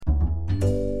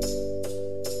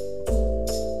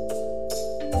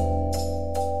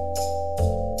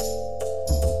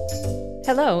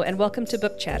Hello, and welcome to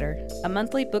Book Chatter, a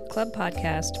monthly book club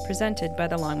podcast presented by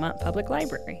the Longmont Public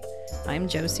Library. I'm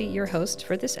Josie, your host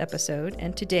for this episode,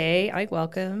 and today I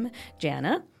welcome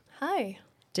Jana. Hi.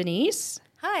 Denise.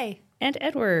 Hi. And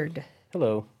Edward.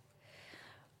 Hello.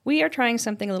 We are trying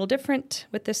something a little different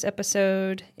with this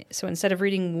episode. So instead of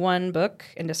reading one book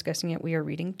and discussing it, we are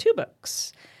reading two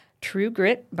books. True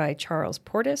Grit by Charles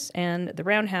Portis and The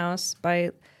Roundhouse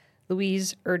by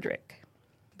Louise Erdrich.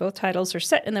 Both titles are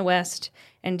set in the West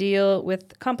and deal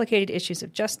with complicated issues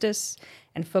of justice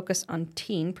and focus on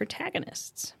teen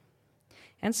protagonists.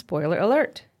 And spoiler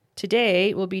alert,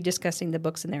 today we'll be discussing the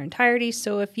books in their entirety,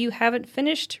 so if you haven't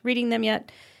finished reading them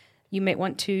yet, you might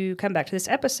want to come back to this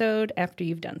episode after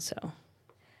you've done so.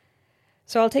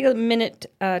 So I'll take a minute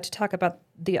to talk about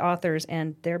the authors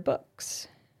and their books.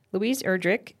 Louise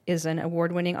Erdrich is an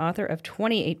award-winning author of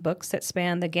 28 books that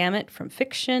span the gamut from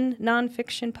fiction,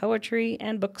 nonfiction, poetry,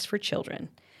 and books for children.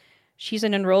 She's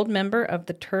an enrolled member of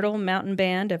the Turtle Mountain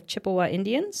Band of Chippewa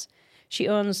Indians. She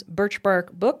owns Birch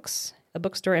Bark Books, a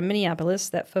bookstore in Minneapolis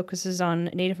that focuses on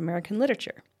Native American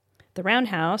literature. The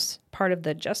Roundhouse, part of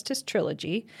the Justice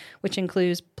Trilogy, which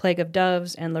includes Plague of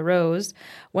Doves and La Rose,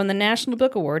 won the National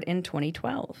Book Award in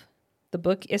 2012. The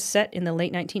book is set in the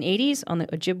late 1980s on the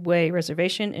Ojibwe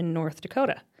Reservation in North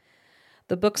Dakota.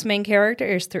 The book's main character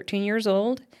is 13 years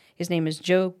old. His name is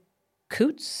Joe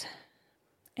Coots,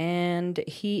 and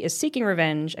he is seeking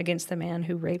revenge against the man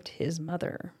who raped his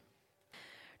mother.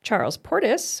 Charles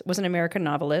Portis was an American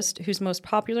novelist whose most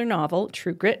popular novel,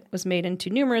 True Grit, was made into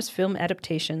numerous film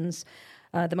adaptations.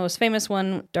 The most famous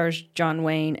one stars John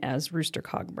Wayne as Rooster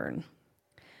Cogburn.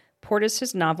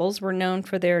 Portis's novels were known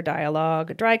for their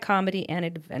dialogue, dry comedy, and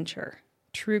adventure.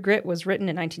 True Grit was written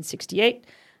in 1968,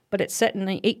 but it's set in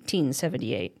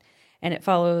 1878, and it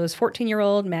follows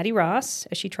 14-year-old Maddie Ross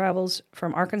as she travels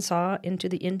from Arkansas into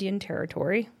the Indian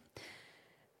Territory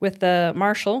with the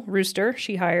marshal, Rooster,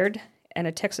 she hired, and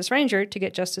a Texas Ranger to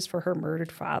get justice for her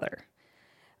murdered father.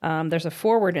 There's a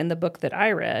foreword in the book that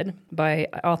I read by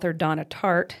author Donna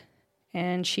Tartt,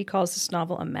 and she calls this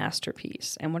novel a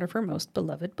masterpiece and one of her most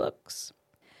beloved books.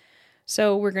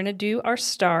 So we're going to do our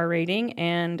star rating,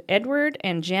 and Edward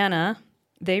and Jana,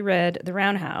 they read The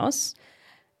Roundhouse.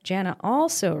 Jana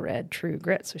also read True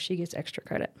Grit, so she gets extra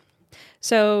credit.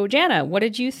 So Jana, what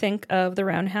did you think of The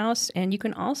Roundhouse? And you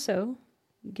can also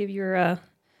give your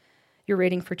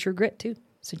rating for True Grit, too,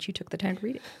 since you took the time to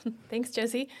read it. Thanks,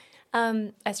 Josie.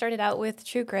 I started out with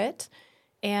True Grit,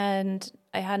 and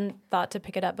I hadn't thought to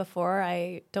pick it up before.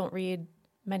 I don't read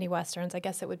many Westerns. I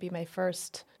guess it would be my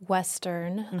first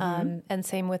Western, and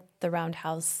same with The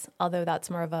Roundhouse, although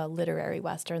that's more of a literary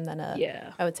Western than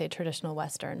I would say, traditional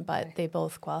Western, but they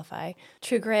both qualify.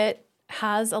 True Grit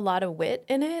has a lot of wit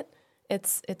in it.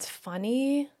 It's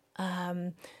funny.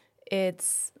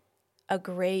 It's a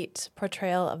great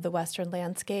portrayal of the Western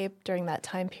landscape during that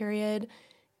time period.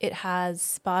 It has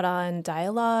spot-on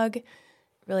dialogue,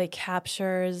 really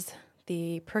captures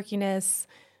the perkiness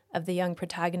of the young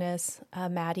protagonist,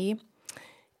 Maddie.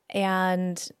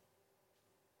 And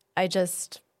I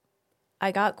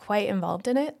got quite involved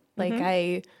in it. Like,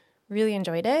 I really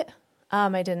enjoyed it.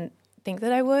 I didn't think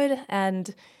that I would.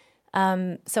 And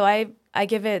so I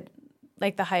give it,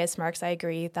 like, the highest marks. I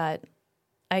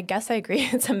guess I agree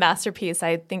it's a masterpiece.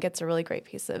 I think it's a really great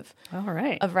piece of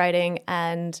writing.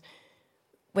 And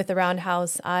with The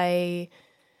Roundhouse, I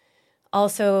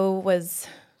also was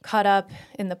caught up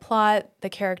in the plot. The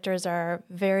characters are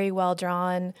very well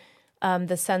drawn.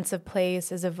 The sense of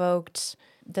place is evoked.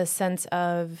 The sense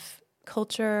of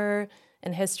culture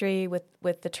and history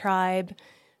with the tribe,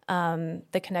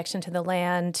 the connection to the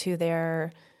land, to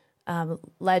their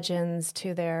legends,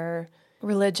 to their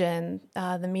religion,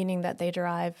 the meaning that they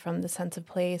derive from the sense of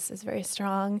place is very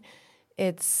strong.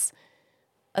 It's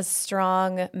a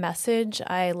strong message.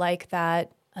 I like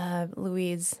that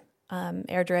Louise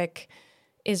Erdrich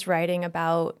is writing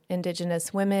about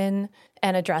Indigenous women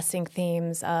and addressing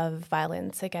themes of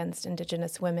violence against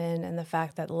Indigenous women and the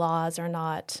fact that laws are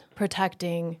not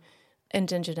protecting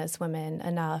Indigenous women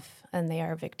enough and they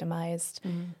are victimized.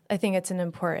 I think it's an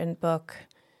important book.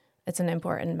 It's an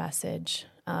important message.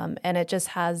 And it just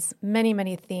has many,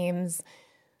 many themes,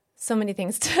 so many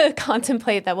things to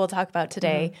contemplate that we'll talk about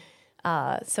today.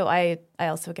 So I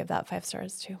also give that 5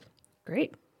 stars too.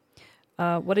 Great.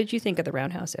 What did you think of The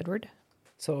Roundhouse, Edward?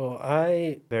 So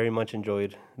I very much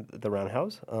enjoyed The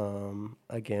Roundhouse.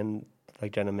 Again,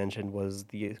 like Jenna mentioned, was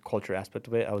the culture aspect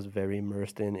of it. I was very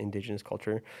immersed in Indigenous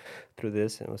culture through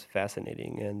this, and it was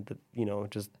fascinating. And,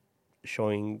 just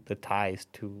showing the ties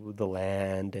to the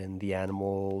land and the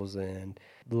animals and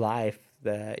life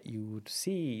that you would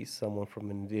see someone from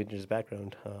an Indigenous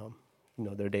background,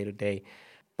 their day to day.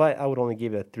 But I would only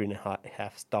give it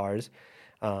 3.5 stars,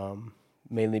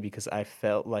 mainly because I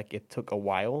felt like it took a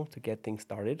while to get things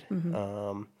started.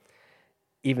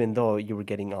 Even though you were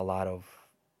getting a lot of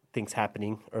things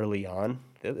happening early on,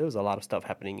 there was a lot of stuff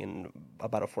happening in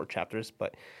about 4 chapters.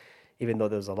 But even though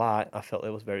there was a lot, I felt it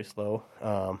was very slow.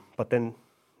 But then,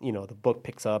 the book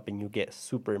picks up and you get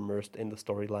super immersed in the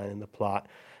storyline and the plot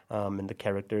and the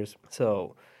characters.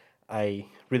 So I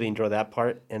really enjoyed that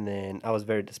part. And then I was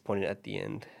very disappointed at the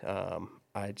end.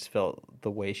 I just felt the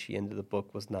way she ended the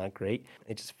book was not great.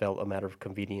 It just felt a matter of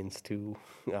convenience to,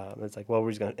 it's like, well,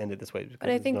 we're just going to end it this way. But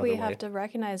I think we have to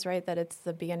recognize, right, that it's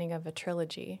the beginning of a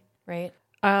trilogy, right?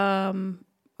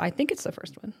 I think it's the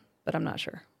first one, but I'm not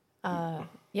sure.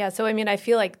 Yeah, so I mean, I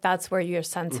feel like that's where your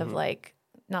sense of like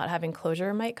not having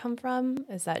closure might come from,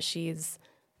 is that she's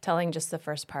telling just the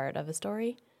first part of a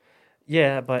story.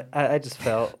 Yeah, but I just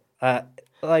felt with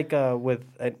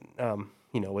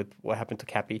what happened to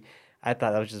Cappy, I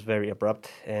thought that was just very abrupt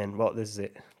and, well, this is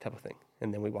it type of thing.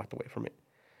 And then we walked away from it.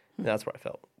 And that's where I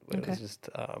felt. It was just,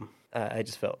 I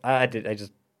just felt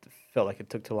like it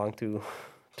took too long to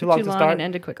start. And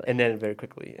ended quickly. And then very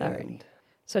quickly. All right.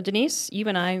 So Denise, you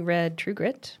and I read True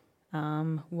Grit.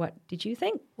 What did you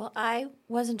think? Well, I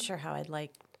wasn't sure how I'd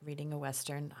like reading a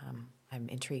Western. I'm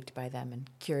intrigued by them and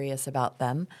curious about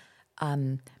them.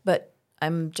 But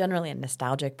I'm generally a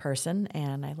nostalgic person,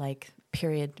 and I like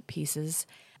period pieces.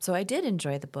 So I did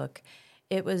enjoy the book.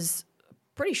 It was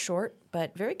pretty short,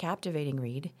 but very captivating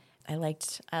read. I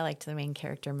liked the main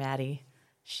character, Maddie.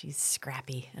 She's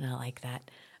scrappy, and I like that,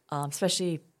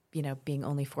 especially being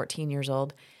only 14 years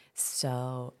old.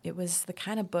 So it was the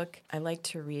kind of book I like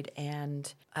to read,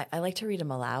 and I like to read them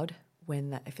aloud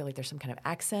when I feel like there's some kind of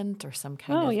accent or some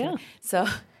kind of... Oh, yeah. So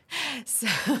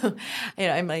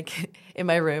I'm like in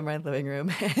my room, my living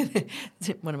room, and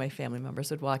one of my family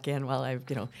members would walk in while I've,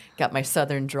 got my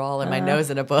southern drawl and my nose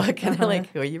in a book, and they're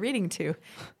like, "Who are you reading to?"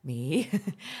 Me.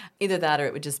 Either that or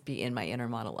it would just be in my inner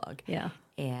monologue. Yeah.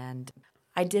 And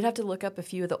I did have to look up a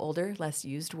few of the older, less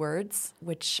used words,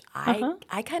 which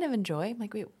I kind of enjoy. I'm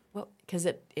like, wait, well, because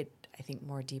it I think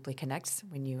more deeply connects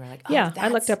when you are like, oh, yeah, I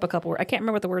looked up a couple. I can't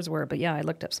remember what the words were, but yeah, I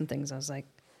looked up some things. I was like,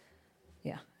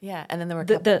 yeah. Yeah, and then there were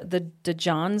the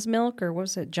John's milk, or what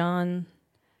was it? John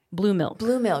Blue Milk.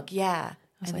 Blue Milk, yeah.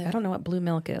 I was like, I don't know what blue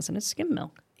milk is, and it's skim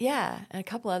milk. Yeah, and a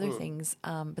couple other things.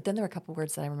 But then there were a couple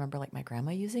words that I remember, like my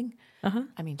grandma using.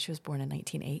 I mean, she was born in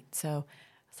 1908, so I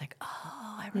was like,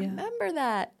 oh, I remember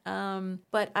that.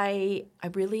 But I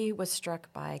really was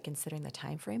struck by, considering the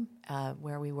time frame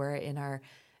where we were in our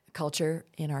culture,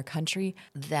 in our country,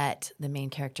 that the main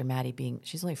character, Maddie,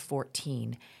 she's only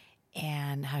 14,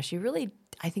 and how she really,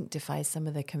 I think, defies some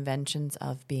of the conventions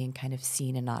of being kind of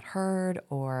seen and not heard,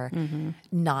 or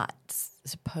not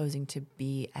supposing to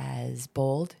be as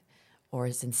bold or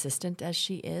as insistent as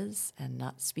she is, and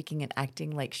not speaking and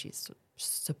acting like she's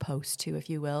supposed to, if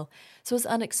you will. So it was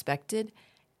unexpected,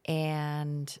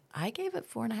 and I gave it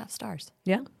 4.5 stars.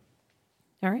 Yeah.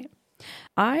 All right.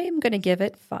 I'm going to give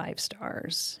it 5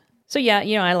 stars. So yeah,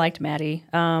 I liked Maddie.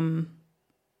 I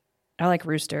like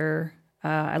Rooster.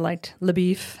 I liked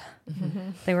LeBeef.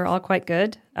 They were all quite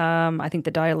good. I think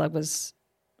the dialogue was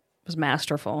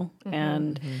masterful.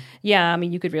 And yeah, I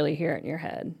mean, you could really hear it in your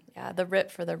head. Yeah, the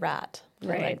writ for the rat.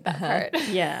 Right. I like that part.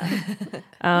 Yeah.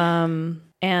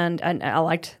 And I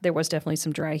liked, there was definitely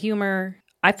some dry humor.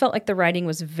 I felt like the writing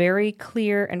was very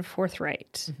clear and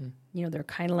forthright. They're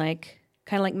kind of like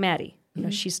Maddie.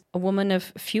 She's a woman of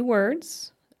few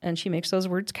words, and she makes those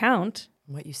words count.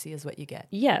 What you see is what you get.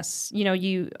 Yes.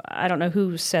 I don't know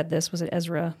who said this. Was it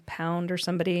Ezra Pound or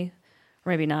somebody?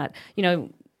 Or maybe not.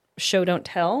 Show, don't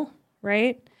tell,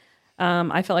 right?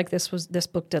 I felt like this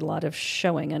book did a lot of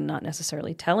showing and not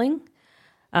necessarily telling.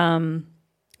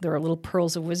 There are little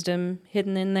pearls of wisdom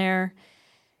hidden in there.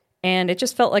 And it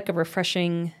just felt like a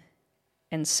refreshing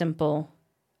and simple,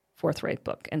 forthright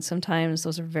book. And sometimes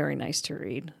those are very nice to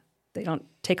read. They don't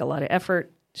take a lot of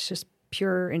effort. It's just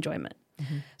pure enjoyment.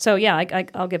 So yeah,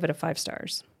 I'll give it a 5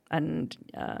 stars, and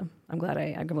I'm glad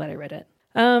I read it.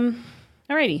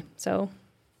 Alrighty, so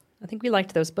I think we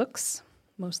liked those books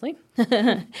mostly.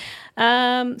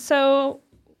 So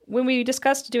when we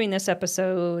discussed doing this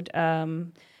episode,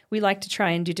 we like to try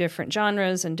and do different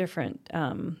genres and different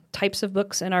types of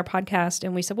books in our podcast,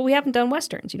 and we said, well, we haven't done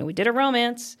Westerns. We did a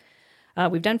romance,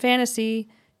 we've done fantasy,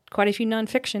 quite a few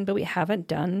nonfiction, but we haven't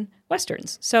done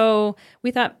Westerns. So we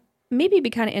thought maybe it'd be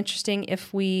kind of interesting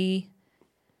if we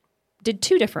did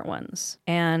 2 different ones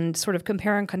and sort of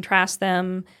compare and contrast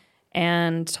them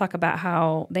and talk about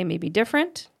how they may be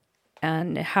different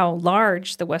and how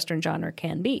large the Western genre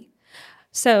can be.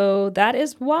 So that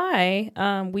is why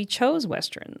we chose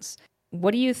Westerns.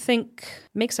 What do you think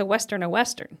makes a Western a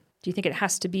Western? Do you think it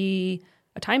has to be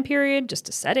a time period, just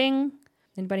a setting?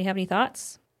 Anybody have any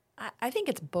thoughts? I think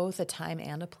it's both a time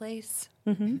and a place.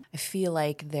 Mm-hmm. I feel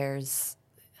like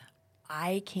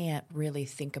I can't really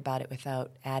think about it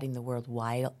without adding the word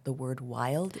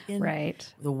wild in.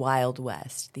 Right. The Wild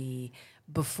West,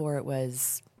 before it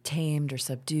was tamed or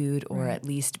subdued, or Right. at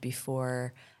least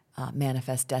before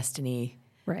Manifest Destiny.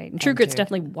 Right. And True Grit's entered.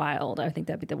 definitely wild. I think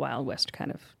that'd be the Wild West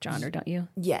kind of genre, don't you?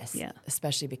 Yes, Yeah.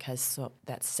 especially because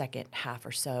that second half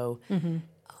or so Mm-hmm.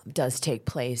 does take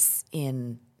place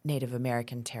in Native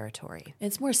American territory.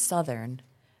 It's more southern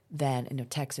than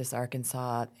Texas,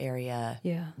 Arkansas area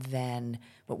Yeah. than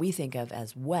what we think of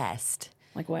as West.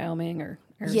 Like Wyoming or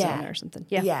Arizona or something.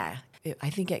 Yeah. Yeah.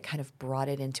 I think it kind of brought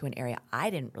it into an area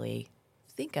I didn't really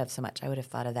think of so much. I would have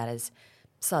thought of that as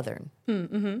southern.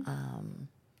 Mm-hmm.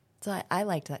 So I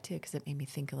liked that too because it made me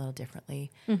think a little differently.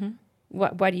 Mm-hmm.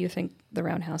 Why do you think the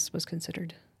Roundhouse was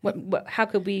considered? How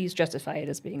could we justify it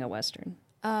as being a Western?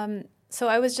 So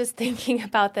I was just thinking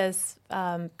about this,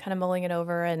 kind of mulling it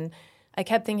over, and I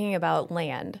kept thinking about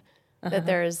land, that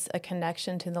there's a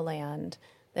connection to the land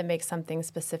that makes something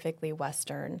specifically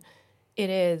Western.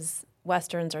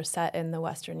 Westerns are set in the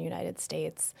Western United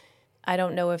States. I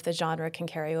don't know if the genre can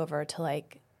carry over to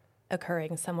like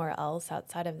occurring somewhere else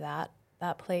outside of that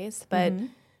place, but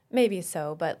maybe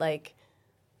so. But like,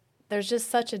 there's just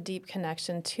such a deep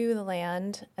connection to the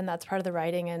land, and that's part of the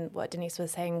writing and what Denise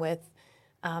was saying with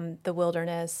the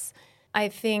wilderness. I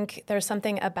think there's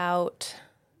something about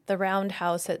the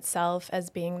Roundhouse itself as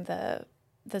being the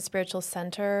spiritual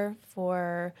center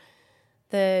for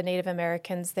the Native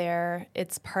Americans there.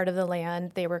 It's part of the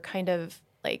land. They were kind of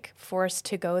like forced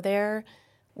to go there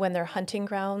when their hunting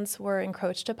grounds were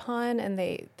encroached upon, and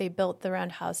they built the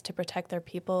Roundhouse to protect their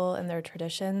people and their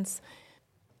traditions.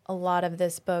 A lot of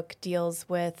this book deals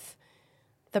with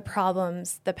the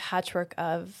problems, the patchwork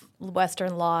of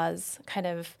Western laws kind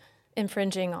of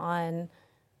infringing on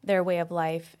their way of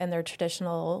life and their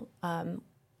traditional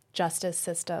justice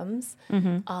systems.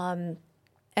 And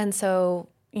so,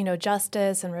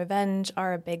 justice and revenge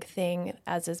are a big thing,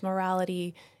 as is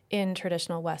morality in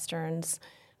traditional Westerns.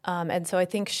 And so I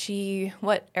think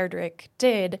what Erdrich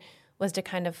did was to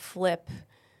kind of flip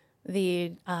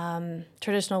the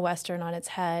traditional Western on its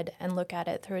head and look at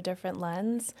it through a different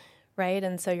lens, right?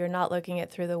 And so you're not looking at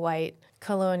it through the white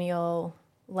colonial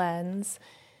lens.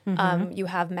 You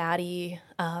have Maddie,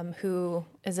 who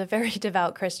is a very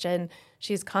devout Christian.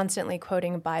 She's constantly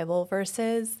quoting Bible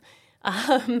verses.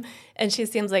 And she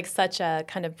seems like such a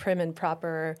kind of prim and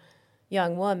proper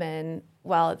young woman,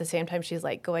 while at the same time she's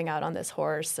like going out on this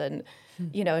horse and,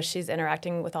 she's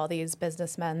interacting with all these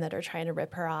businessmen that are trying to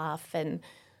rip her off. And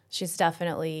she's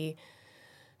definitely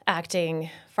acting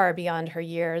far beyond her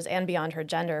years and beyond her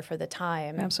gender for the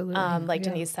time. Absolutely.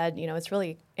 Denise said, it's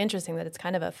really interesting that it's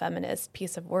kind of a feminist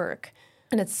piece of work.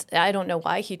 And I don't know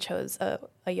why he chose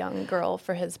a young girl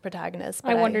for his protagonist.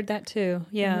 But I wondered that too.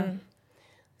 Yeah.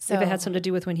 So, if it had something to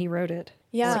do with when he wrote it.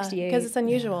 yeah, 68. because it's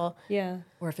unusual. Yeah.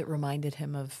 Or if it reminded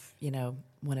him of,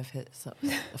 one of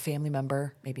a family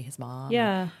member, maybe his mom.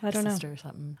 Yeah, or I don't know. sister or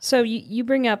something. So you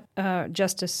bring up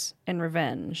justice and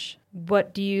revenge.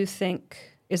 What do you think?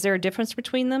 Is there a difference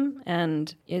between them?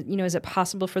 And is it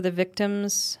possible for the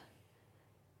victims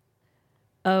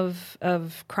of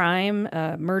crime,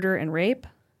 murder, and rape,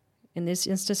 in these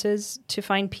instances, to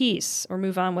find peace or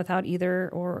move on without either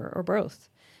or both?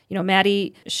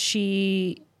 Maddie,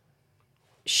 she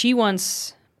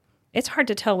wants. It's hard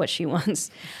to tell what she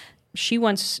wants. She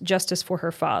wants justice for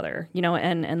her father,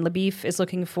 and LaBeef is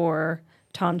looking for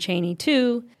Tom Chaney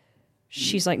too.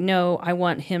 She's like, no, I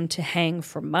want him to hang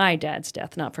for my dad's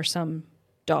death, not for some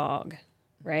dog,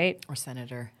 right? Or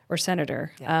senator.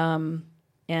 Yeah.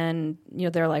 And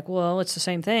they're like, well, it's the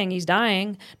same thing. He's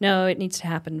dying. No, it needs to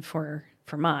happen for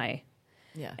my.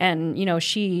 Yeah. And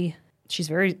she's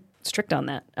very strict on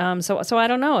that. So I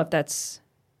don't know if that's.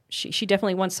 She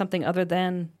definitely wants something other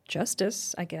than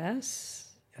justice, I guess.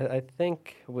 I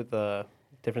think with the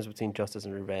difference between justice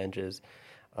and revenge is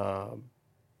kind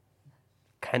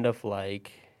of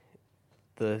like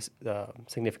the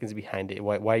significance behind it.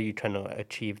 Why are you trying to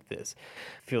achieve this?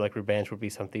 I feel like revenge would be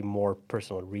something more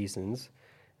personal reasons.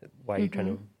 Why are you trying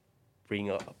to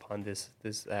bring upon this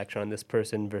action on this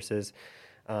person versus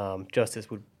justice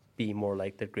would be more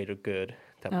like the greater good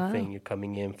type of thing. You're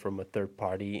coming in from a third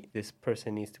party. This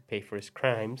person needs to pay for his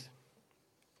crimes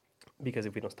because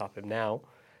if we don't stop him now,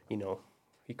 he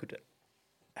could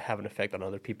have an effect on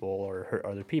other people or hurt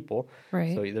other people.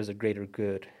 Right. So there's a greater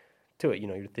good to it.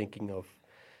 You're thinking of,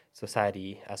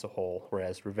 society as a whole.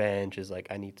 Whereas revenge is like,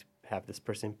 I need to have this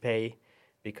person pay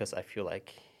because I feel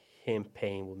like him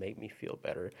paying will make me feel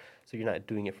better. So you're not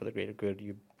doing it for the greater good.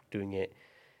 You're doing it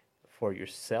for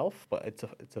yourself. But it's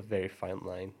a very fine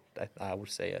line. I would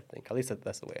say. I think at least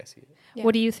that's the way I see it. Yeah.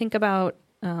 What do you think about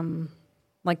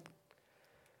like?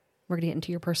 We're gonna get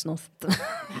into your personal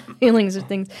feelings or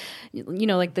things, you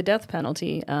know, like the death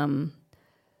penalty.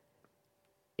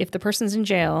 If the person's in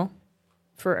jail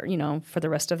for the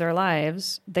rest of their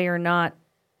lives, they are not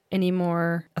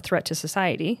anymore a threat to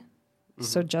society. Mm-hmm.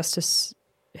 So justice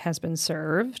has been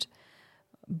served,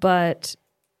 but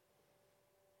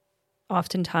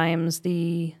oftentimes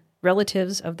the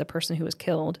relatives of the person who was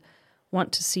killed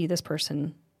want to see this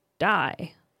person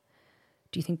die.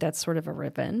 Do you think that's sort of a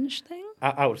revenge thing?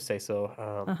 I would say so.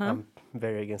 I'm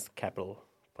very against capital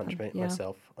punishment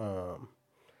myself.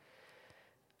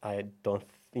 I don't,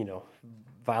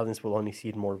 violence will only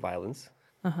seed more violence.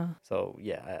 So,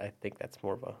 yeah, I think that's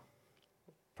more of a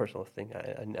personal thing.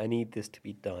 I need this to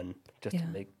be done just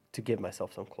to give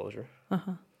myself some closure.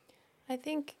 I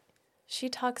think she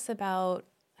talks about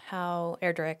how,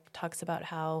 Erdrich talks about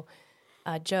how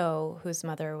Joe, whose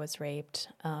mother was raped,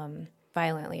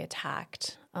 violently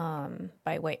attacked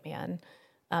by a white man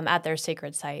at their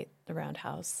sacred site, the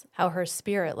Roundhouse, how her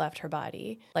spirit left her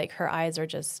body. Like, her eyes are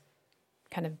just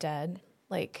kind of dead.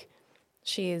 Like,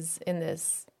 she's in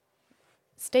this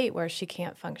state where she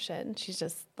can't function. She's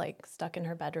just, like, stuck in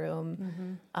her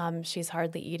bedroom. She's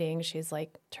hardly eating. She's,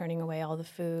 like, turning away all the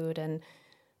food. And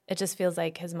it just feels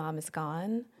like his mom is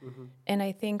gone. And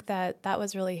I think that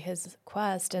was really his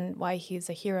quest and why he's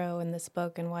a hero in this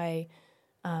book and why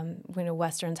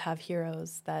Westerns have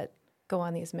heroes that go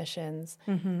on these missions.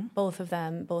 Both of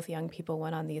them, both young people,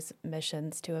 went on these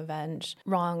missions to avenge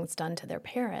wrongs done to their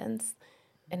parents.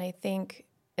 And I think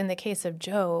in the case of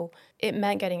Joe, it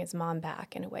meant getting his mom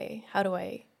back in a way. How do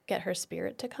I get her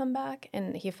spirit to come back?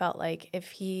 And he felt like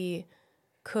if he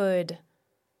could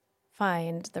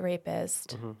find the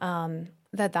rapist,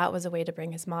 that was a way to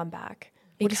bring his mom back.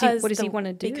 What does he want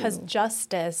to do? Because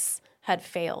justice had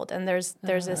failed. And there's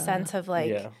a sense of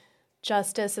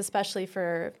justice, especially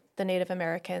for the Native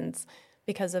Americans,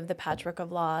 because of the patchwork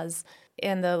of laws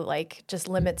and the just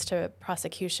limits to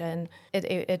prosecution,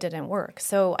 it didn't work.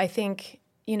 So I think,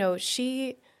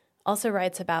 she also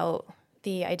writes about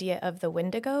the idea of the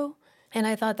Wendigo. And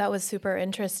I thought that was super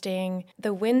interesting.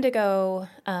 The Wendigo,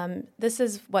 this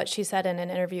is what she said in an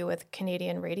interview with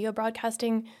Canadian Radio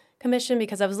Broadcasting Commission,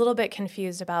 because I was a little bit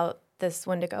confused about this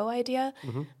Wendigo idea.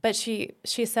 But she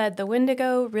said the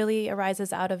Wendigo really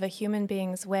arises out of a human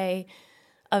being's way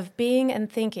of being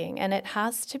and thinking, and it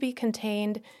has to be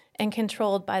contained and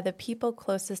controlled by the people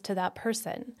closest to that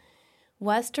person.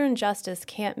 Western justice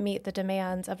can't meet the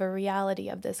demands of a reality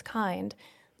of this kind.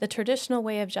 The traditional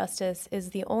way of justice is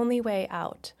the only way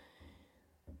out.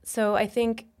 So I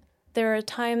think there are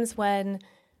times when,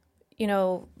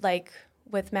 like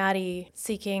with Maddie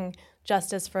seeking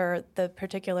justice for the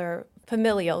particular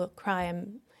familial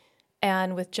crime,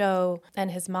 and with Joe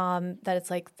and his mom, that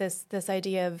it's like this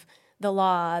idea of the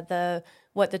law,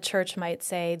 what the church might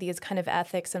say, these kind of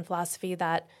ethics and philosophy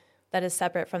that is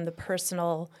separate from the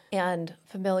personal and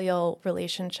familial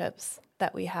relationships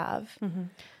that we have.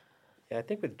 Yeah, I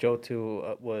think with Joe too,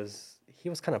 he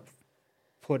was kind of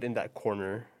put in that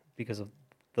corner because of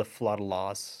the flawed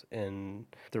laws and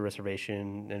the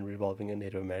reservation and revolving in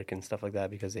Native American stuff like that,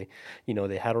 because they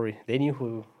knew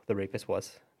who the rapist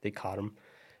was. They caught him.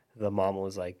 The mom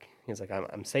was like,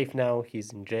 I'm safe now.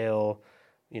 He's in jail.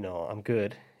 I'm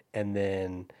good. And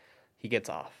then he gets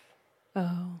off.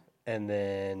 Oh. And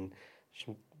then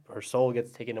her soul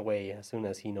gets taken away as soon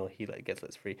as he gets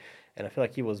let free. And I feel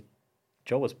like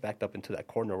Joe was backed up into that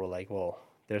corner where well,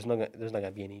 there's not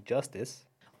gonna be any justice.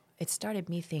 It started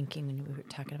me thinking when we were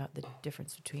talking about the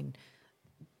difference between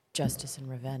justice and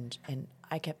revenge, and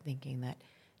I kept thinking that,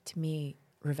 to me,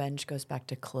 revenge goes back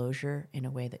to closure in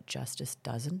a way that justice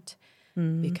doesn't,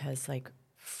 because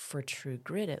for True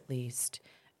Grit at least,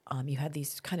 you had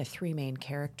these kind of three main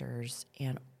characters,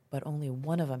 but only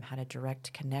one of them had a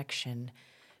direct connection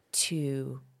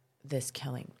to this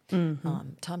killing.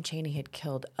 Tom Chaney had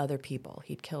killed other people.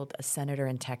 He'd killed a senator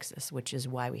in Texas, which is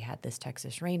why we had this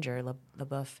Texas Ranger,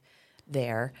 LaBeouf,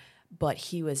 there. But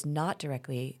he was not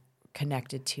directly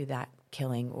connected to that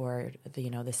killing or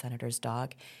the senator's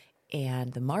dog.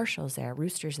 And the marshal's there,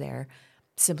 Rooster's there,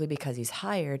 simply because he's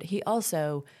hired. He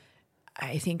also,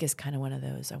 I think, is kind of one of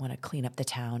those, I want to clean up the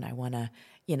town. I want to,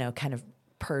 kind of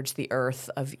purge the earth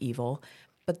of evil.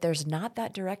 But there's not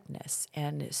that directness.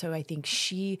 And so I think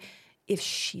she if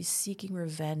she's seeking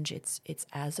revenge, it's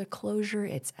as a closure,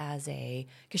 it's as a,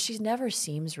 because she never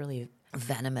seems really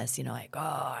venomous, like,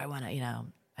 oh, I want to, I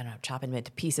don't know, chop him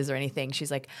into pieces or anything.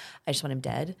 She's like, I just want him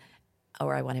dead,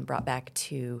 or I want him brought back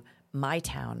to my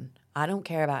town. I don't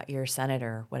care about your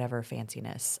senator, whatever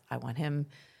fanciness. I want him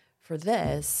for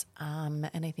this, and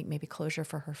I think maybe closure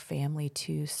for her family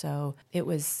too. So it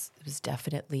was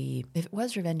definitely, if it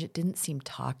was revenge, it didn't seem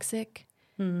toxic,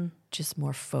 just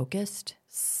more focused.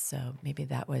 So maybe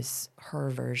that was her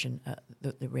version,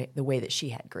 the way that she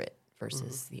had grit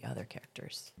versus the other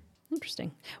characters.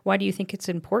 Interesting. Why do you think it's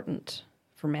important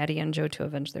for Maddie and Joe to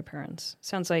avenge their parents?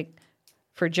 Sounds like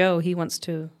for Joe, he wants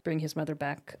to bring his mother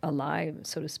back alive,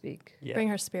 so to speak. Yeah. Bring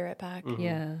her spirit back.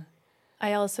 Yeah.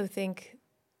 I also think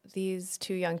these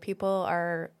two young people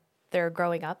they're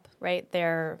growing up, right?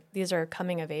 These are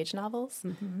coming of age novels.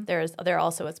 They're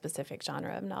also a specific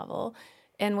genre of novel.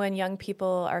 And when young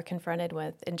people are confronted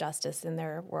with injustice in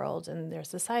their world and their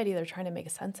society, they're trying to make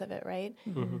sense of it, right?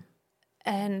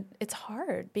 And it's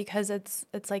hard because it's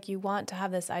like you want to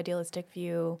have this idealistic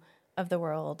view of the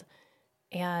world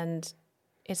and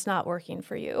it's not working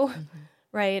for you,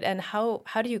 right? And how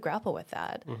do you grapple with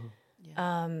that?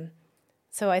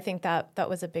 So I think that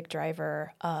was a big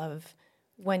driver of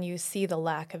when you see the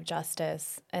lack of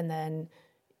justice and then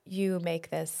you make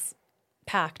this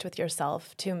pact with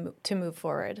yourself to move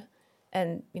forward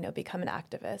and, become an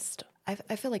activist.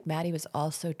 I feel like Maddie was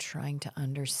also trying to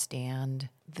understand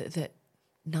the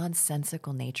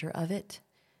nonsensical nature of it.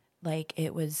 Like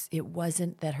it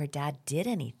wasn't that her dad did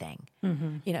anything.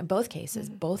 In both cases,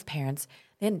 both parents,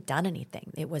 they hadn't done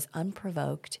anything. It was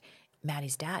unprovoked.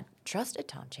 Maddie's dad trusted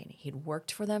Tom Chaney. He'd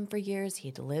worked for them for years.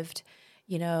 He'd lived,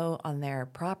 on their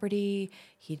property.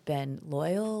 He'd been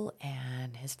loyal,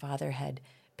 and his father had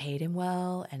paid him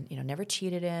well and, never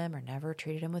cheated him or never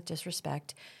treated him with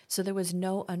disrespect. So there was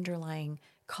no underlying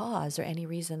cause or any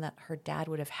reason that her dad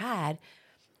would have had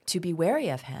to be wary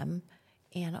of him.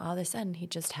 And all of a sudden, he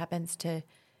just happens to,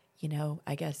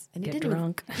 I guess, and Get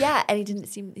drunk. Yeah, and it didn't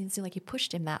seem like he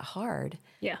pushed him that hard.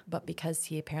 Yeah. But because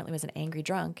he apparently was an angry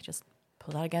drunk, just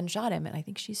pulled out a gun and shot him. And I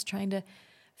think she's trying to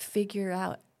figure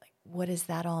out, like, what does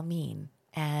that all mean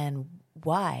and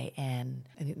why? And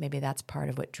I think maybe that's part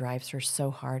of what drives her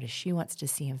so hard is she wants to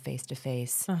see him face to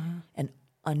face and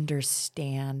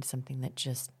understand something that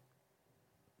just,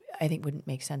 I think, wouldn't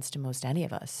make sense to most any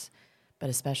of us. But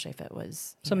especially if it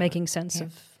was... So making sense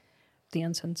of the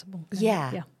unsensible.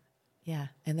 Yeah.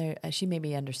 And she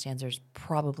maybe understands there's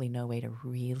probably no way to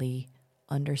really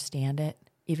understand it,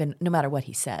 even no matter what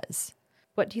he says.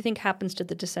 What do you think happens to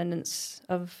the descendants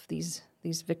of these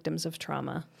victims of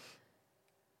trauma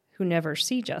who never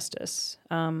see justice?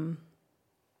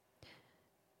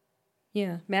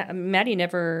 Maddie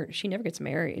never gets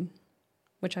married,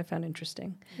 which I found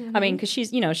interesting. I mean, because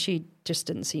she's, she just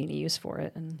didn't see any use for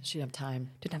it. And she didn't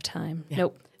have time. Yeah.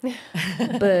 Nope.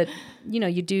 But,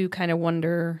 you do kind of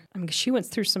wonder, I mean, 'cause she went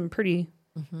through some pretty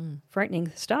frightening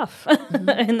stuff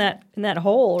in that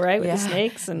hole, right? With the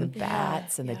snakes and the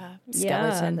bats and the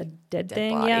skeleton. And the dead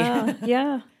thing. body.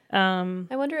 Yeah.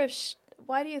 I wonder if,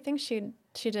 why do you think she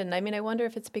didn't? I mean, I wonder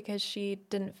if it's because she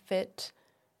didn't fit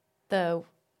the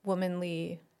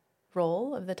womanly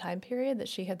role of the time period, that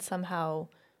she had somehow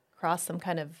crossed some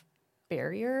kind of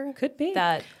barrier. Could be.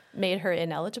 That made her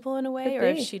ineligible in a way, or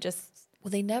if she just...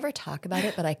 Well, they never talk about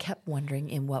it, but I kept wondering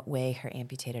in what way her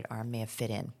amputated arm may have fit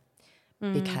in.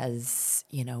 Because,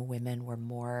 women were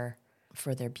more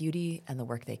for their beauty and the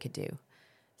work they could do.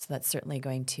 So that's certainly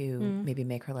going to maybe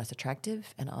make her less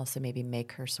attractive and also maybe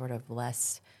make her sort of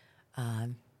less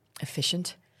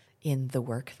efficient in the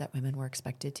work that women were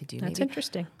expected to do. That's maybe.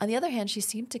 interesting. On the other hand, she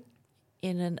seemed to,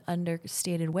 in an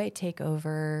understated way, take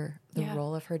over the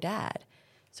role of her dad.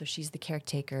 So she's the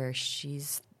caretaker.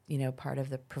 She's, part of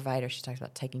the provider. She talks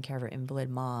about taking care of her invalid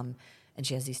mom, and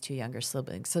she has these two younger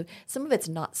siblings. So some of it's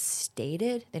not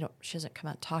stated. She doesn't come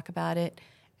out and talk about it,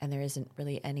 and there isn't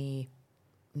really any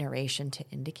narration to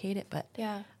indicate it. But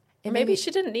maybe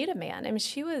she didn't need a man. I mean,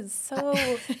 she was so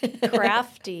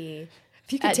crafty.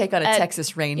 If you could take on a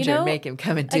Texas Ranger and make him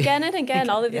come and do again and again,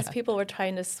 all of these people were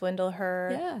trying to swindle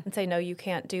her and say, no, you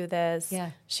can't do this.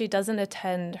 Yeah. She doesn't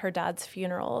attend her dad's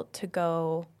funeral to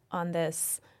go on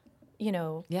this,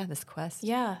 this quest.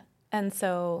 Yeah. And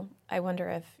so I wonder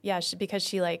if, because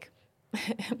she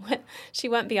she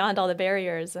went beyond all the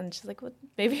barriers and she's like, well,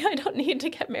 maybe I don't need to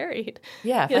get married.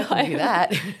 Yeah, if I can do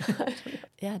that.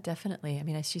 Yeah, definitely. I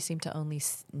mean, she seemed to only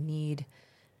need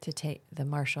to take the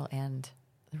marshal and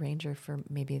the ranger for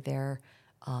maybe their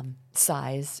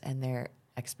size and their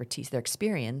expertise, their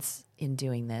experience in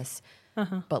doing this.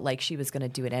 But she was going to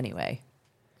do it anyway.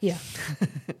 Yeah.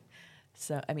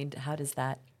 So, I mean, how does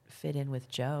that fit in with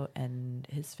Joe and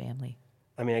his family?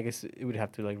 I mean, I guess it would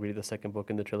have to like read the second book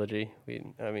in the trilogy.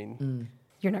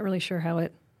 You're not really sure how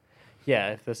it. Yeah,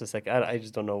 if there's a second, I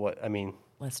just don't know what. I mean,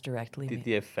 Less directly.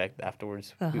 the effect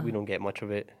afterwards, we don't get much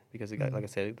of it because it got, like I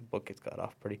said, the book gets cut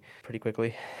off pretty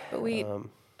quickly. But we.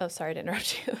 Oh, sorry to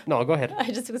interrupt you. No, go ahead. I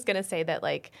just was going to say that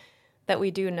that we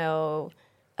do know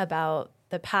about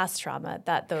the past trauma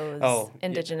that those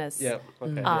indigenous you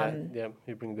bring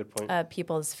a good point.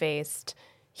 peoples faced.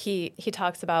 He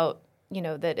talks about,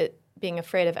 that it being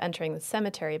afraid of entering the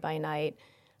cemetery by night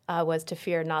was to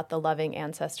fear not the loving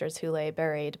ancestors who lay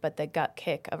buried, but the gut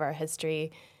kick of our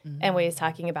history. And what he's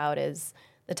talking about is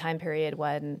the time period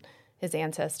when his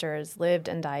ancestors lived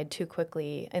and died too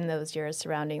quickly in those years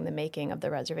surrounding the making of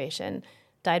the reservation,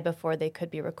 died before they could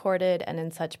be recorded and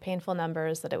in such painful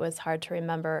numbers that it was hard to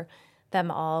remember them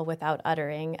all without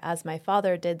uttering, as my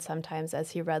father did sometimes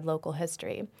as he read local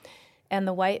history. And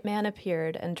the white man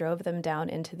appeared and drove them down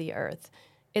into the earth.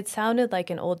 It sounded like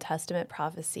an Old Testament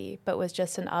prophecy, but was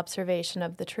just an observation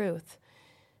of the truth.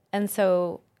 And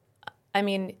so, I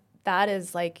mean, that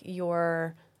is like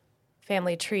your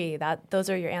family tree. Those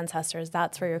are your ancestors.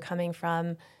 That's where you're coming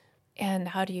from. And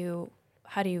how do you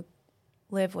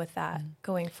live with that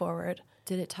going forward?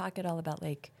 Did it talk at all about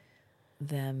like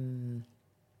them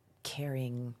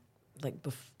carrying, like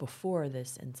before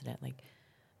this incident, like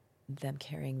them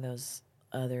carrying those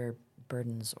other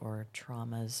burdens or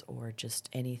traumas or just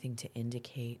anything to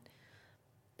indicate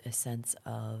a sense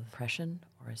of oppression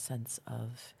or a sense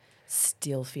of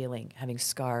still feeling, having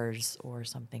scars or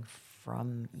something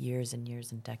from years and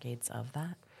years and decades of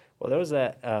that? Well, there was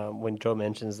that when Joe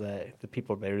mentions that the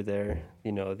people buried there,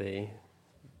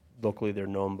 locally they're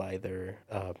known by their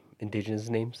indigenous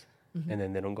names, and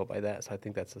then they don't go by that. So I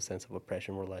think that's a sense of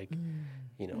oppression where, like,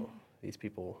 these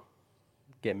people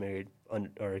get married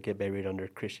or get buried under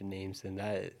Christian names, and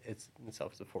that it's in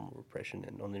itself is a form of oppression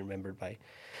and only remembered by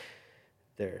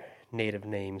their native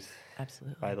names.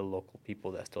 Absolutely. By the local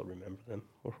people that still remember them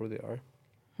or who they are.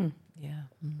 Yeah.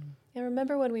 And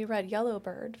remember when we read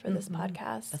Yellowbird for this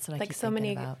podcast? That's what I like keep so thinking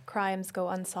many about. crimes go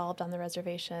unsolved on the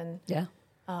reservation. Yeah.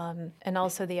 And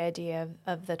also the idea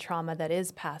of the trauma that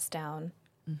is passed down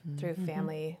through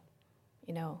family,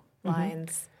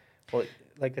 lines. Well,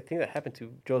 like the thing that happened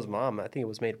to Joe's mom, I think it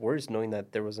was made worse knowing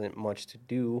that there wasn't much to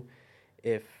do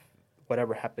if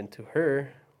whatever happened to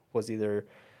her was either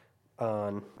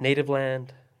on native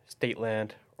land, state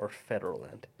land, or federal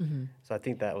land. So I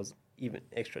think that was even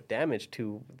extra damage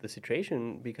to the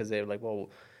situation because they were like, well,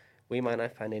 we might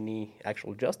not find any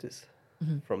actual justice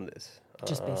from this.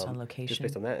 Just based on location. Just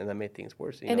based on that, and that made things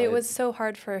worse. And it was so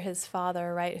hard for his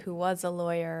father, right, who was a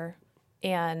lawyer,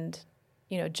 and,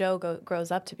 Joe grows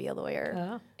up to be a lawyer.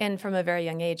 Oh. And from a very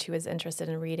young age, he was interested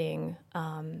in reading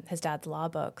his dad's law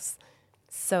books.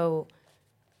 So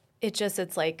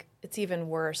it's even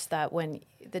worse that when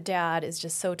the dad is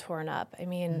just so torn up. I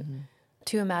mean,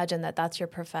 to imagine that that's your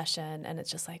profession, and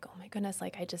it's just like, oh my goodness,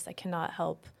 like I cannot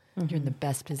help. You're in the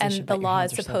best position. And but the your law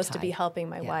is hands are so supposed to be tied. helping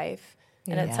my wife.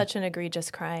 And it's such an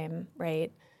egregious crime,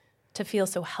 right? To feel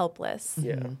so helpless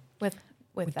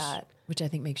with that. Which I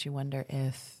think makes you wonder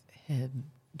if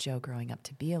Joe growing up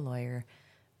to be a lawyer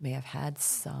may have had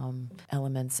some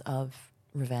elements of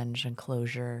revenge and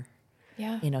closure.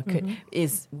 Yeah.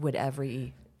 Would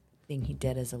everything he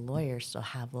did as a lawyer still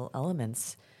have little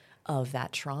elements of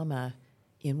that trauma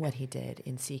in what he did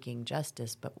in seeking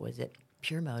justice, but was it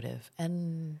pure motive?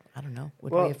 And I don't know,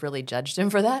 would we have really judged him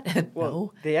for that?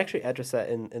 No. They actually address that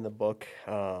in the book.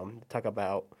 Talk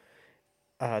about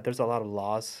there's a lot of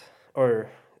laws or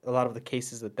a lot of the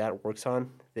cases that works on,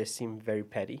 they seem very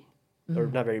petty. Or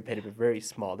not very petty, but very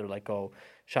small. They're like,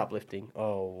 shoplifting,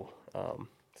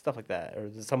 stuff like that.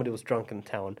 Or somebody was drunk in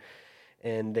town,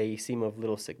 and they seem of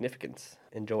little significance.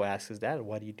 And Joe asks his dad,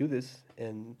 why do you do this?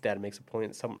 And Dad makes a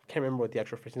point. Can't remember what the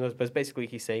actual phrasing was, but basically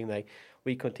he's saying, like,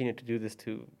 we continue to do this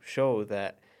to show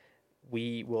that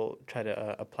we will try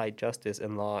to apply justice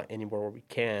and law anywhere where we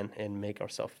can and make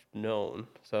ourselves known.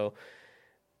 So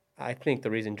I think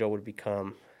the reason Joe would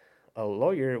become a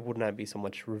lawyer would not be so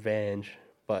much revenge,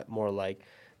 but more like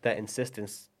that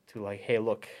insistence to, like, hey,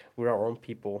 look, we're our own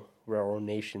people, we're our own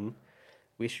nation.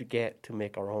 We should get to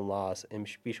make our own laws, and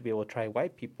we should be able to try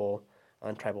white people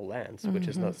on tribal lands, which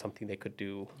is not something they could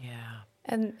do. Yeah.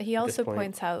 And he also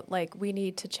points out, like, we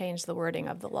need to change the wording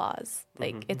of the laws.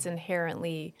 Like, it's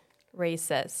inherently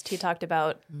racist. He talked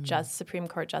about Supreme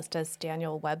Court Justice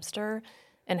Daniel Webster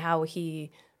and how the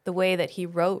way that he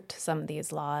wrote some of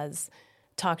these laws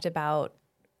talked about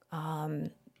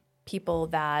people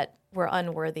that were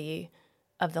unworthy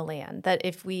of the land. That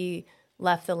if we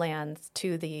left the lands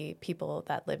to the people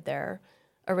that lived there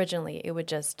originally, it would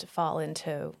just fall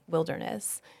into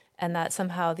wilderness, and that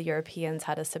somehow the Europeans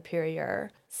had a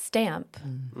superior stamp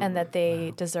and that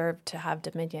they deserved to have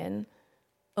dominion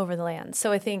over the land.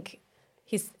 So I think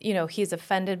he's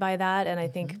offended by that, and I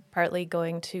think partly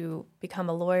going to become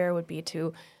a lawyer would be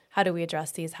to, how do we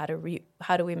address these? How do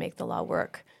we make the law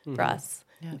work for us?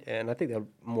 Yeah, and I think that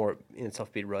more in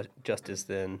itself be justice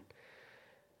than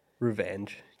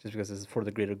revenge, just because it's for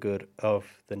the greater good of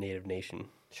the native nation.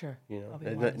 Sure.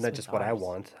 Not just what I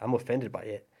want. I'm offended by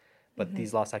it, but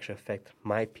these laws actually affect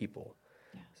my people.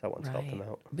 So I want to help them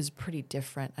out. It was pretty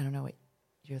different. I don't know what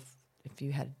if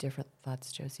you had different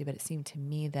thoughts, Josie, but it seemed to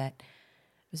me that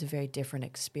it was a very different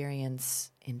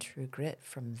experience in True Grit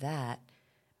from that,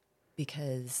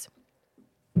 because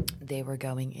they were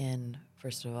going in,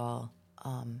 first of all,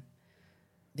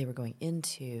 they were going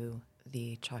into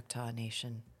the Choctaw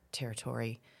Nation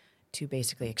territory to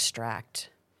basically extract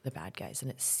the bad guys.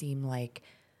 And it seemed like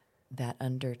that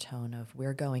undertone of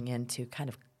we're going in to kind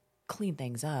of clean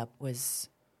things up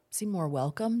seemed more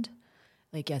welcomed.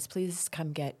 Like, yes, please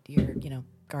come get your,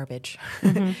 garbage,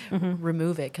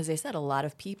 remove it. Because they said a lot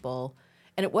of people,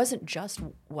 and it wasn't just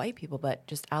white people, but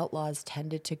just outlaws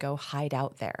tended to go hide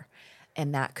out there.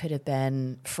 And that could have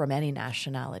been from any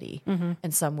nationality.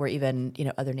 And some were even,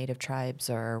 other native tribes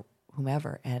or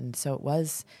whomever. And so it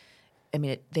was,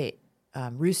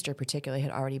 Rooster particularly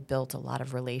had already built a lot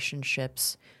of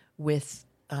relationships with,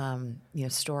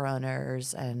 store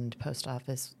owners and post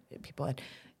office people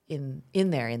in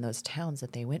those towns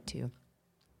that they went to,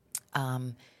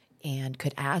 and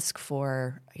could ask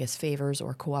for, I guess, favors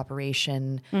or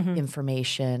cooperation,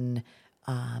 information,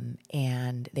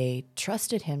 and they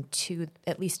trusted him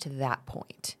at least to that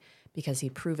point, because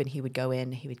he'd proven he would go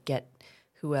in, he would get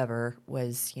whoever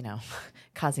was,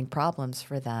 causing problems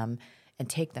for them and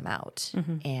take them out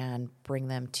and bring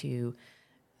them to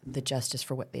the justice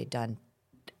for what they'd done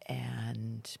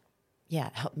and,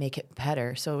 help make it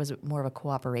better. So it was more of a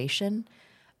cooperation.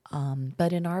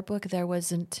 But in our book, there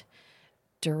wasn't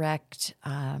direct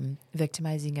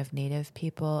victimizing of Native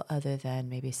people, other than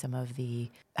maybe some of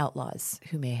the outlaws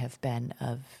who may have been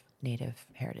of Native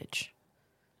heritage.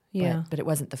 Yeah. But it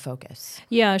wasn't the focus.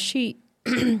 Yeah, she,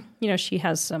 she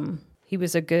has he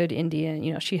was a good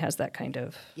Indian, she has that kind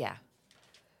of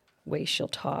way she'll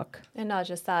talk. And not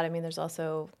just that, there's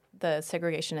also the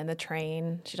segregation in the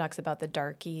train. She talks about the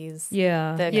darkies.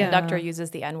 Yeah. The conductor uses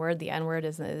the N-word. The N-word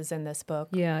is in this book.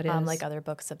 Yeah, it is. Like other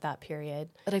books of that period.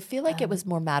 But I feel like it was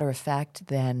more matter-of-fact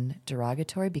than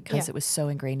derogatory, because it was so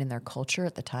ingrained in their culture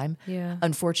at the time. Yeah.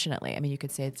 Unfortunately. You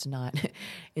could say it's not.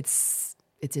 It's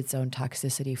its own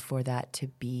toxicity for that to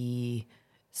be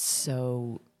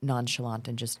so nonchalant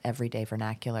and just everyday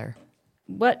vernacular.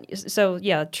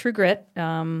 True Grit,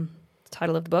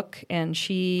 title of the book, and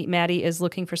Maddie is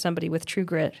looking for somebody with true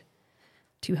grit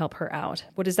to help her out.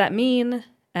 What does that mean,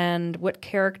 and what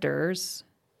characters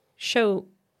show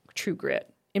true grit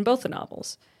in both the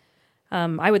novels?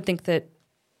 I would think that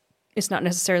it's not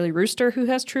necessarily Rooster who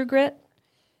has true grit.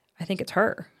 I think it's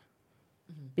her,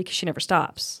 because she never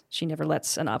stops. She never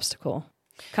lets an obstacle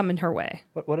come in her way.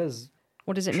 What does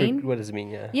it mean? What does it mean?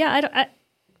 Yeah. Yeah,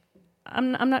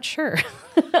 I'm not sure.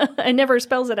 It never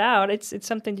spells it out. It's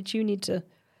something that you need to,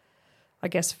 I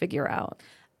guess, figure out.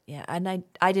 Yeah, and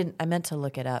I meant to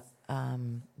look it up,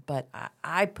 but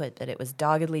I put that it was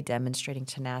doggedly demonstrating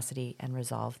tenacity and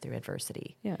resolve through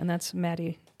adversity. Yeah, and that's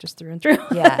Maddie just through and through.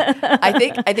 Yeah, I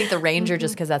think the Ranger,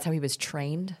 just because that's how he was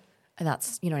trained, and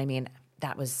that's,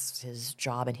 that was his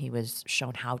job, and he was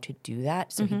shown how to do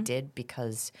that, so he did,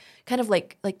 because kind of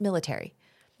like military.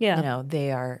 Yeah.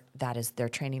 That is their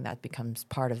training, that becomes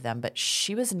part of them. But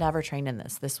she was never trained in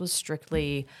this. This was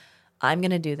strictly, I'm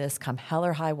going to do this come hell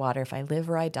or high water. If I live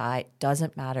or I die,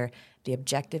 doesn't matter. The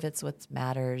objective, it's what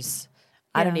matters.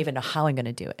 I don't even know how I'm going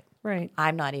to do it. Right.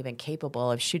 I'm not even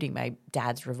capable of shooting my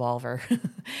dad's revolver.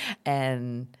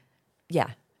 And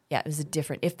it was a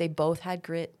different, if they both had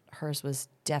grit, hers was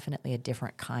definitely a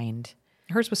different kind.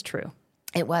 Hers was true.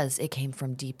 It was. It came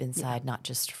from deep inside, not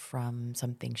just from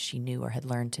something she knew or had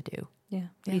learned to do. Yeah. What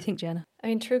do you think, Jenna?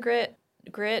 True grit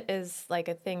is like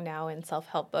a thing now in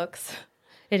self-help books.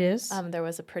 It is. There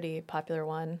was a pretty popular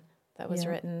one that was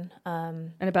written.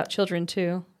 And about children,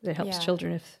 too. It helps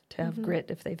children to have grit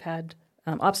if they've had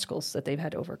obstacles that they've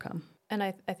had to overcome. And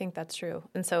I think that's true.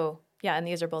 And so, and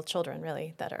these are both children,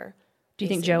 really, that are... Do you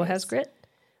think Joe has grit?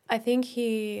 I think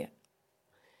he's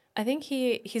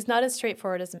not as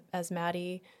straightforward as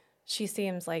Maddie. She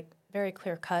seems like very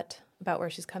clear cut about where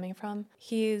she's coming from.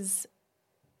 He's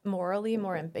morally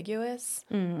more ambiguous.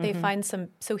 They find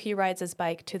so he rides his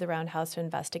bike to the roundhouse to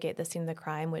investigate the scene of the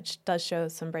crime, which does show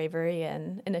some bravery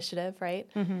and initiative, right?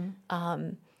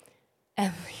 And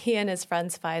he and his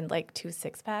friends find like 2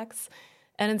 six-packs.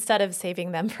 And instead of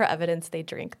saving them for evidence, they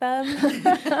drink them.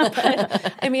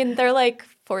 But, I mean, they're like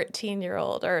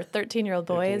 14-year-old or 13-year-old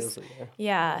boys.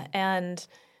 Yeah. And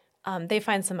they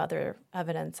find some other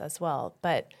evidence as well.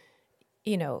 But,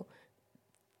 you know,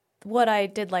 what I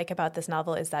did like about this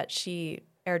novel is that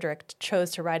Erdrich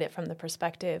chose to write it from the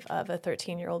perspective of a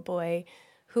 13-year-old boy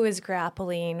who is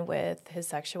grappling with his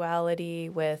sexuality,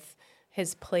 with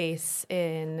his place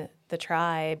in the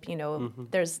tribe. You know,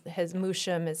 there's his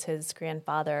Mushum is his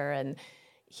grandfather, and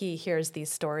he hears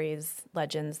these stories,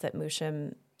 legends that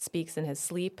Mushum speaks in his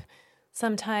sleep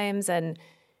sometimes, and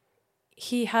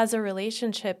he has a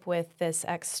relationship with this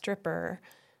ex-stripper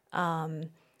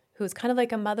who's kind of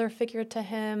like a mother figure to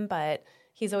him, but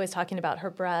he's always talking about her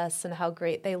breasts and how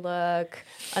great they look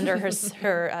under her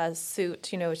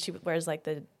suit. You know, she wears like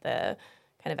the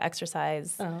kind of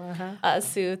exercise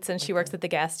suits, and she works at the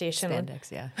gas station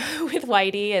Spandex, with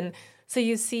Whitey. And so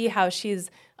you see how he's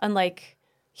a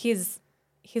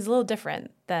little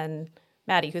different than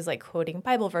Maddie, who's like quoting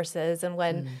Bible verses. And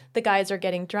when the guys are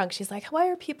getting drunk, she's like, why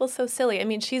are people so silly? I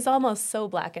mean, she's almost so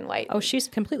black and white. Oh, she's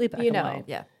completely black and white.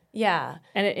 Yeah. Yeah.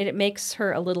 And it makes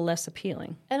her a little less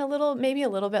appealing. And maybe a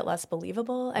little bit less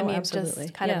believable. I mean, absolutely.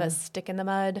 Just kind of a stick in the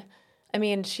mud. I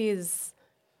mean, she's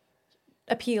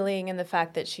appealing in the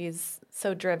fact that she's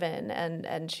so driven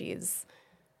and she's...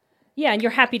 Yeah, and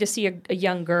you're happy to see a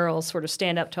young girl sort of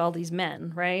stand up to all these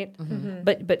men, right?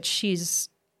 But she's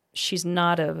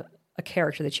not a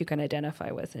character that you can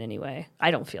identify with in any way,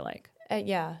 I don't feel like.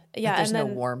 Yeah. Like there's no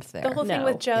warmth there. The whole thing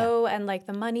with Joe and like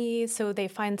the money. So they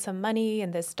find some money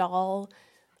in this doll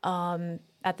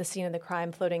at the scene of the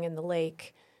crime floating in the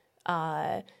lake.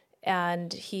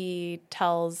 And he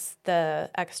tells the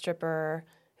ex-stripper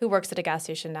who works at a gas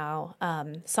station now,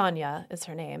 Sonia is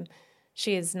her name.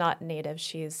 She is not native.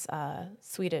 She's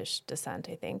Swedish descent,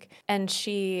 I think. And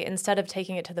she, instead of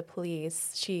taking it to the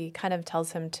police, she kind of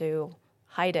tells him to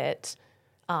hide it.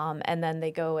 And then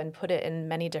they go and put it in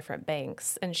many different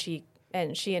banks, and she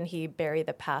and he bury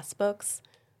the passbooks.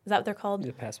 Is that what they're called?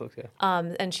 The passbooks,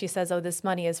 yeah. And she says, "Oh, this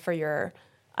money is for your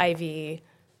Ivy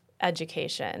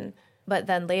education." But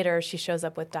then later, she shows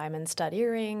up with diamond stud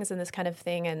earrings and this kind of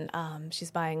thing, and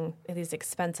she's buying these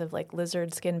expensive like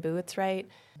lizard skin boots, right?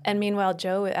 And meanwhile,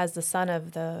 Joe, as the son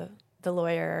of the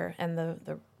lawyer and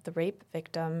the rape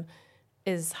victim,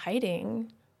 is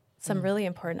hiding some really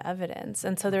important evidence.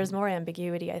 And so there's more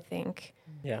ambiguity, I think.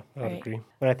 Yeah, I would agree.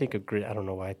 When I think of grit, I don't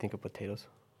know why I think of potatoes.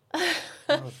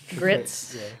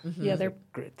 Grits. Yeah, they're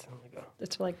grit. Oh my God.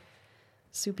 It's like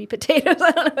soupy potatoes. I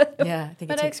don't know. Yeah, I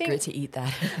think it takes grit to eat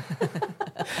that.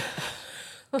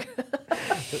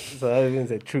 So I was going to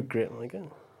say true grit. I'm like,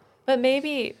 oh. But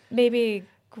maybe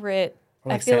grit,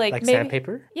 Like I feel like maybe...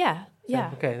 sandpaper? Yeah.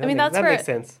 Okay, I mean, that makes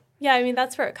sense. Yeah, I mean,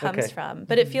 that's where it comes Okay. from.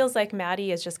 But it feels like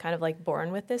Maddie is just kind of like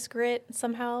born with this grit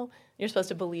somehow. You're supposed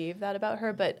to believe that about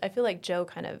her, but I feel like Joe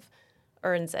kind of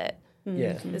earns it.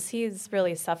 Yeah. Because he's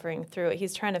really suffering through it.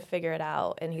 He's trying to figure it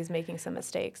out, and he's making some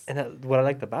mistakes. And what I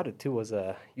liked about it, too, was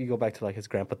you go back to like his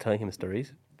grandpa telling him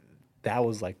stories. That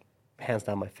was like hands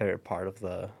down my favorite part of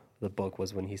the book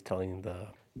was when he's telling the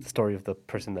story of the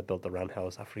person that built the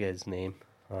roundhouse. I forget his name.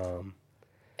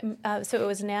 So it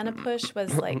was Nanapush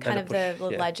was like kind of the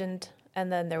Nanapush, yeah. legend,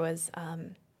 and then there was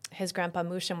his grandpa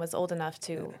Mushum was old enough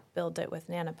to build it with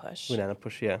Nanapush. With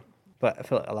Nanapush, yeah.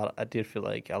 But I did feel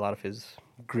like a lot of his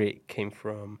grit came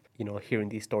from, hearing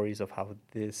these stories of how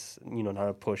this,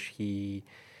 Nanapush,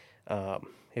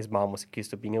 his mom was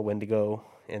accused of being a Wendigo,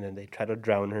 and then they tried to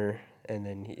drown her, and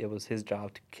then it was his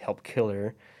job to help kill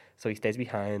her. So he stays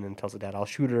behind and tells the dad, I'll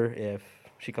shoot her if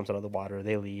she comes out of the water.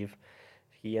 They leave.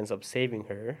 He ends up saving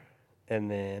her, and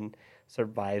then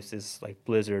survives this like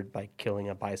blizzard by killing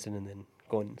a bison and then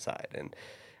going inside. And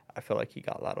I feel like he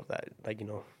got a lot of that,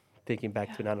 thinking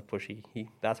back to Nanapush, he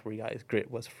that's where he got his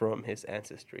grit, was from his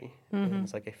ancestry. And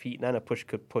it's like, if Nanapush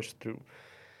could push through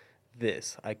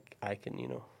this, I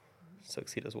can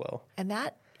succeed as well. And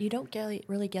that you don't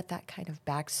really get that kind of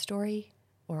backstory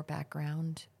or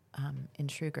background in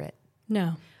True Grit.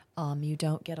 No. You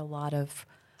don't get a lot of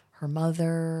her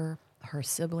mother, her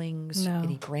siblings,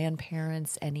 any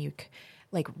grandparents, any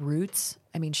roots.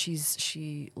 I mean,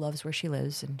 she loves where she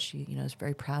lives, and she is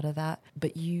very proud of that.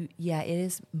 But it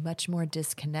is much more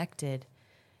disconnected,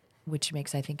 which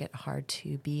makes, I think, it hard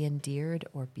to be endeared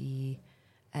or be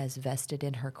as vested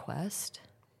in her quest.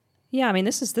 Yeah, I mean,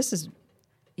 this is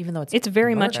even though it's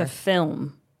very murder. much a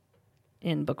film.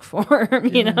 in book form,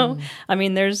 you know? I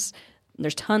mean, there's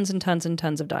tons and tons and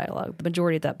tons of dialogue. The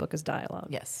majority of that book is dialogue.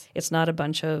 Yes. It's not a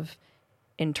bunch of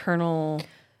internal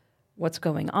what's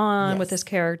going on with this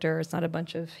character. It's not a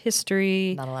bunch of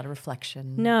history. Not a lot of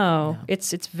reflection. No.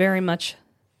 It's very much,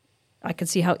 I can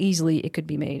see how easily it could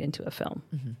be made into a film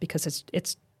because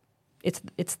it's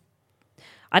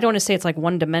I don't want to say it's like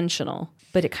one-dimensional,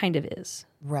 but it kind of is.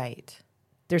 Right.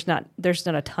 There's not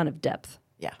a ton of depth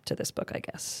Yeah. to this book, I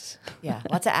guess. Yeah.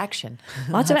 Lots of action.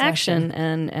 Lots of action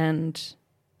and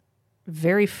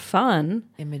very fun.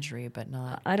 Imagery, but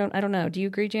not. I don't know. Do you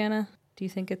agree, Jana? Do you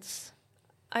think it's...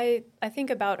 I think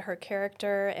about her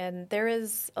character, and there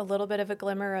is a little bit of a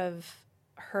glimmer of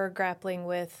her grappling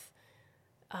with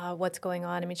what's going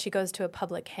on. I mean, she goes to a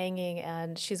public hanging,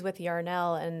 and she's with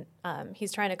Yarnell, and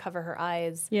he's trying to cover her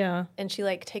eyes. Yeah. And she,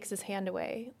 like, takes his hand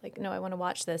away. Like, no, I want to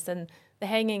watch this. And the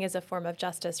hanging is a form of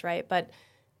justice, right? But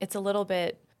it's a little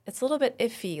bit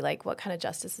iffy, like, what kind of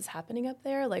justice is happening up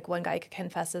there? Like, one guy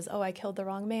confesses, oh, I killed the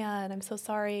wrong man. I'm so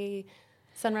sorry.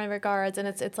 Send my regards. And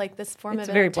it's like this form It's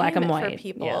of very black and entertainment white. for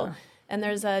people. Yeah. And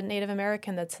there's a Native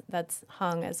American that's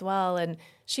hung as well. And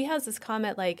she has this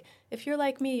comment like, if you're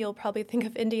like me, you'll probably think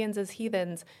of Indians as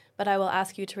heathens, but I will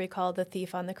ask you to recall the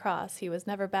thief on the cross. He was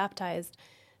never baptized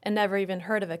and never even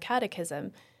heard of a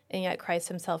catechism, and yet Christ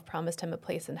himself promised him a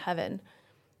place in heaven.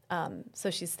 So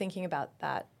she's thinking about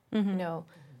that, you know,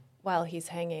 while he's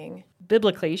hanging.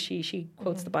 Biblically, she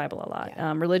quotes the Bible a lot.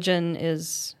 Yeah. Religion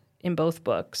is in both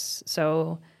books.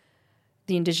 So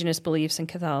the indigenous beliefs in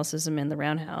Catholicism in the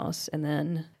Roundhouse, and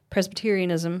then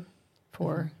Presbyterianism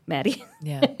for Maddie.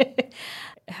 Yeah.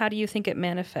 How do you think it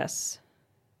manifests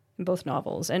in both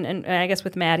novels? And I guess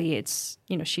with Maddie, it's,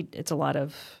 you know, it's a lot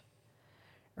of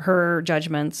her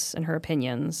judgments and her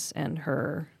opinions and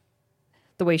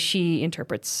the way she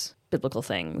interprets biblical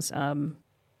things.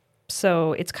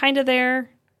 So it's kind of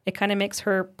there. It kind of makes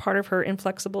her part of her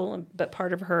inflexible, but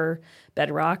part of her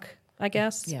bedrock, I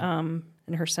guess, and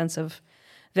her sense of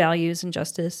values and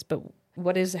justice. But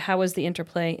how is the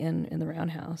interplay in the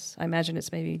Roundhouse? I imagine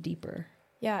it's maybe deeper.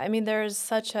 Yeah, I mean, there's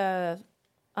such a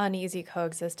uneasy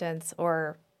coexistence,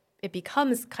 or it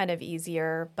becomes kind of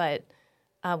easier, but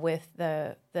with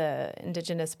the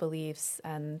indigenous beliefs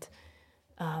and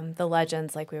the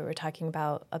legends, like we were talking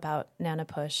about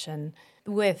Nanapush, and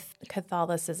with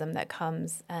Catholicism that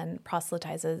comes and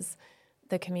proselytizes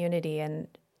the community, and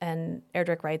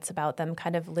Erdrich writes about them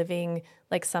kind of living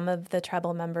like some of the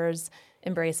tribal members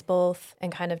embrace both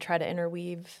and kind of try to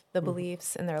interweave the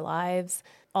beliefs in their lives.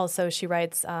 Also, she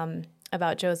writes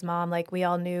about Joe's mom, like, we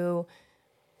all knew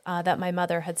that my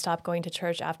mother had stopped going to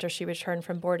church after she returned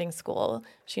from boarding school.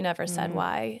 She never said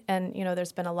why. And, you know,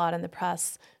 there's been a lot in the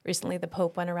press. Recently, the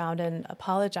Pope went around and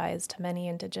apologized to many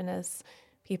indigenous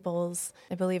peoples,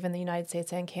 I believe in the United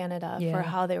States and Canada, for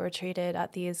how they were treated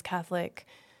at these Catholic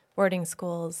boarding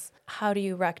schools. How do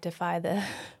you rectify the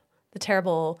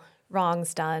terrible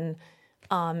wrongs done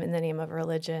in the name of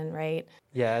religion, right?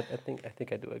 Yeah, I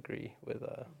think I do agree with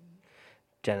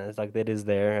Jenna. It's like it is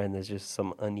there, and there's just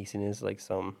some uneasiness. Like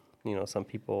some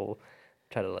people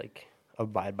try to like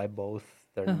abide by both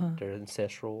their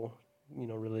ancestral,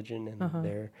 religion and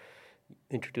their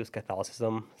introduced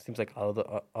Catholicism. Seems like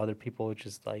other people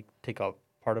just like take up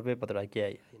part of it, but they're like,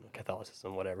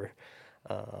 Catholicism, whatever.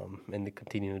 And they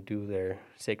continue to do their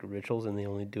sacred rituals, and they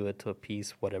only do it to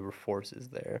appease whatever force is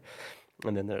there.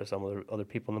 And then there are some other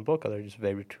people in the book that are just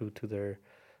very true to their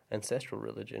ancestral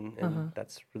religion, and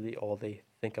that's really all they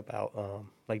think about.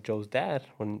 Like Joe's dad,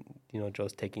 when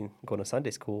Joe's going to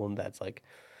Sunday school, and that's like,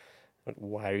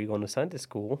 why are you going to Sunday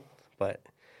school? But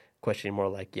questioning more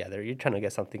like, you're trying to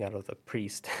get something out of the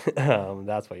priest.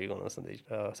 That's why you're going to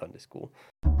Sunday school.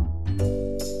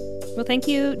 Well, thank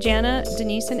you, Jana,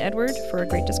 Denise, and Edward, for a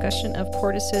great discussion of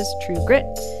Portis's True Grit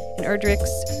and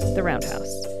Erdrich's The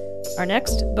Roundhouse. Our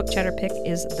next book chatter pick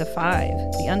is The Five,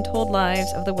 The Untold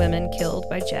Lives of the Women Killed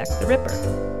by Jack the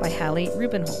Ripper by Hallie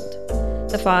Rubenhold.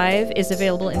 The Five is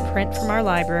available in print from our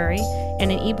library and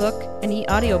in ebook and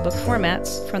e-audiobook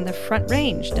formats from the Front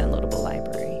Range downloadable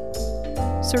library.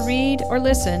 So read or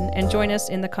listen and join us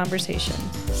in the conversation.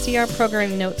 See our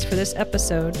programming notes for this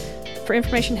episode for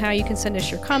information how you can send us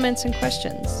your comments and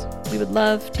questions. We would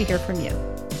love to hear from you.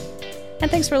 And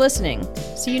thanks for listening.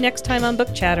 See you next time on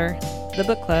Book Chatter, the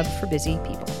book club for busy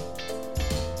people.